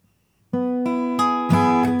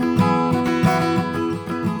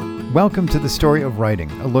Welcome to the Story of Writing,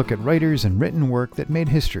 a look at writers and written work that made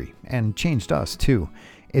history, and changed us too.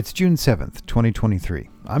 It's June 7th, 2023.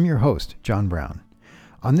 I'm your host, John Brown.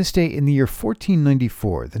 On this day in the year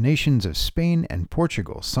 1494, the nations of Spain and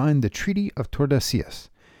Portugal signed the Treaty of Tordesillas.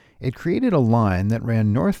 It created a line that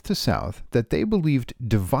ran north to south that they believed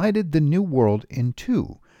divided the New World in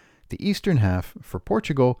two, the eastern half for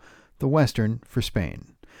Portugal, the western for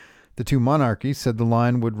Spain. The two monarchies said the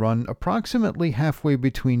line would run approximately halfway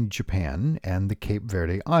between Japan and the Cape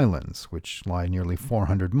Verde Islands, which lie nearly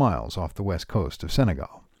 400 miles off the west coast of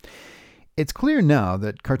Senegal. It's clear now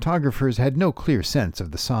that cartographers had no clear sense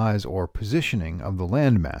of the size or positioning of the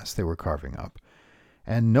landmass they were carving up,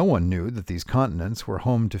 and no one knew that these continents were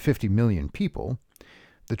home to 50 million people.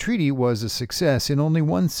 The treaty was a success in only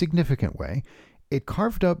one significant way. It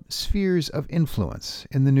carved up spheres of influence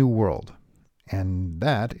in the New World. And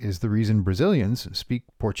that is the reason Brazilians speak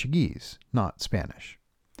Portuguese, not Spanish.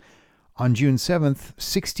 On June 7th,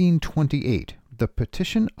 1628, the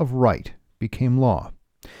Petition of Right became law.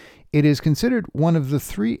 It is considered one of the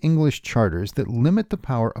three English charters that limit the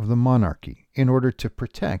power of the monarchy in order to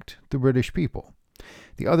protect the British people.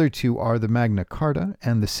 The other two are the Magna Carta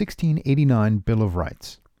and the 1689 Bill of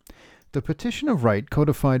Rights. The Petition of Right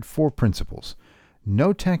codified four principles: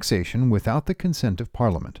 no taxation without the consent of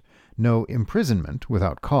Parliament, no imprisonment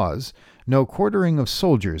without cause, no quartering of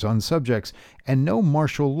soldiers on subjects, and no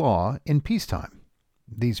martial law in peacetime.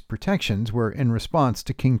 These protections were in response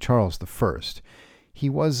to King Charles I. He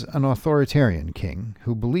was an authoritarian king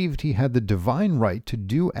who believed he had the divine right to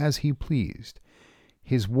do as he pleased.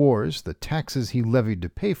 His wars, the taxes he levied to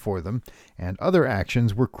pay for them, and other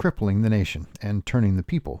actions were crippling the nation and turning the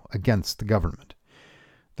people against the government.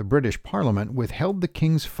 The British Parliament withheld the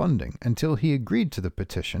king's funding until he agreed to the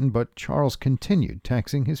petition, but Charles continued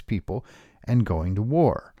taxing his people and going to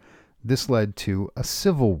war. This led to a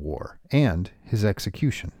civil war and his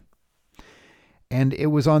execution. And it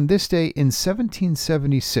was on this day in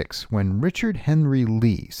 1776 when Richard Henry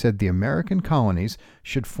Lee said the American colonies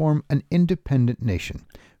should form an independent nation,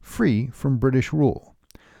 free from British rule.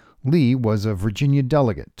 Lee was a Virginia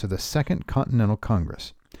delegate to the Second Continental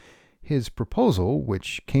Congress. His proposal,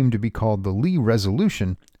 which came to be called the Lee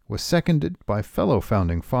Resolution, was seconded by fellow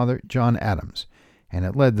founding father John Adams, and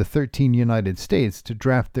it led the 13 United States to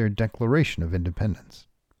draft their Declaration of Independence.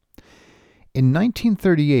 In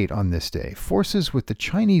 1938, on this day, forces with the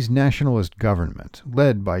Chinese nationalist government,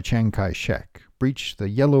 led by Chiang Kai-shek, breached the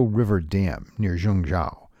Yellow River Dam near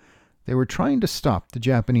Zhengzhou. They were trying to stop the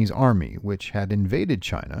Japanese army, which had invaded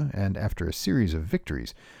China and, after a series of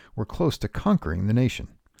victories, were close to conquering the nation.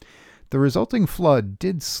 The resulting flood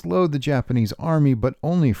did slow the Japanese army, but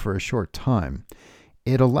only for a short time.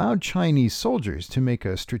 It allowed Chinese soldiers to make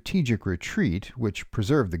a strategic retreat, which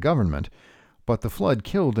preserved the government, but the flood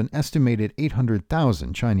killed an estimated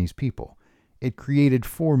 800,000 Chinese people. It created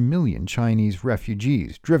 4 million Chinese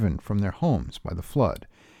refugees driven from their homes by the flood,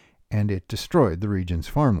 and it destroyed the region's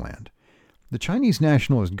farmland. The Chinese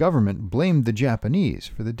nationalist government blamed the Japanese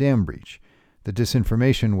for the dam breach. The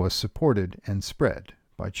disinformation was supported and spread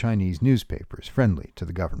by Chinese newspapers friendly to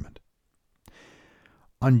the government.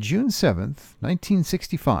 On June 7,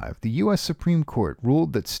 1965, the U.S. Supreme Court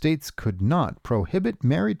ruled that states could not prohibit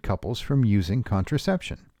married couples from using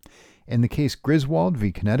contraception. In the case Griswold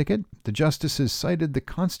v. Connecticut, the justices cited the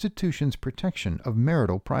Constitution's protection of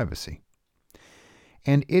marital privacy.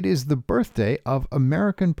 And it is the birthday of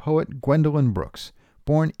American poet Gwendolyn Brooks.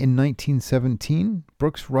 Born in 1917,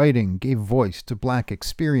 Brooks' writing gave voice to black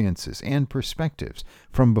experiences and perspectives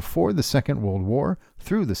from before the Second World War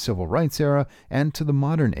through the Civil Rights era and to the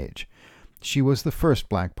modern age. She was the first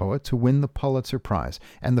black poet to win the Pulitzer Prize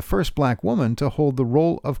and the first black woman to hold the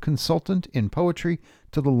role of consultant in poetry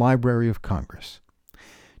to the Library of Congress.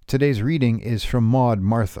 Today's reading is from Maud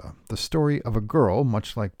Martha, the story of a girl,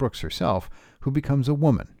 much like Brooks herself, who becomes a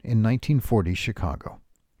woman in 1940 Chicago.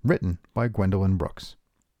 Written by Gwendolyn Brooks.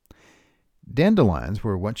 Dandelions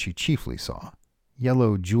were what she chiefly saw,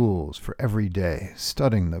 yellow jewels for every day,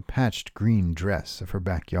 studding the patched green dress of her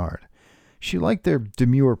backyard. She liked their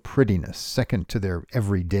demure prettiness, second to their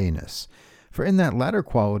everydayness, for in that latter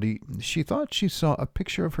quality she thought she saw a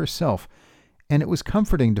picture of herself, and it was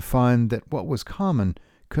comforting to find that what was common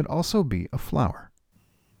could also be a flower.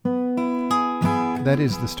 That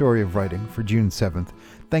is the story of writing for June 7th.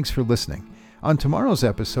 Thanks for listening. On tomorrow's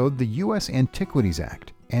episode, the U.S. Antiquities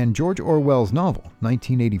Act and George Orwell's novel,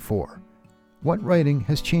 1984. What writing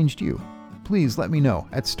has changed you? Please let me know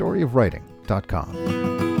at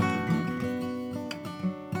storyofwriting.com.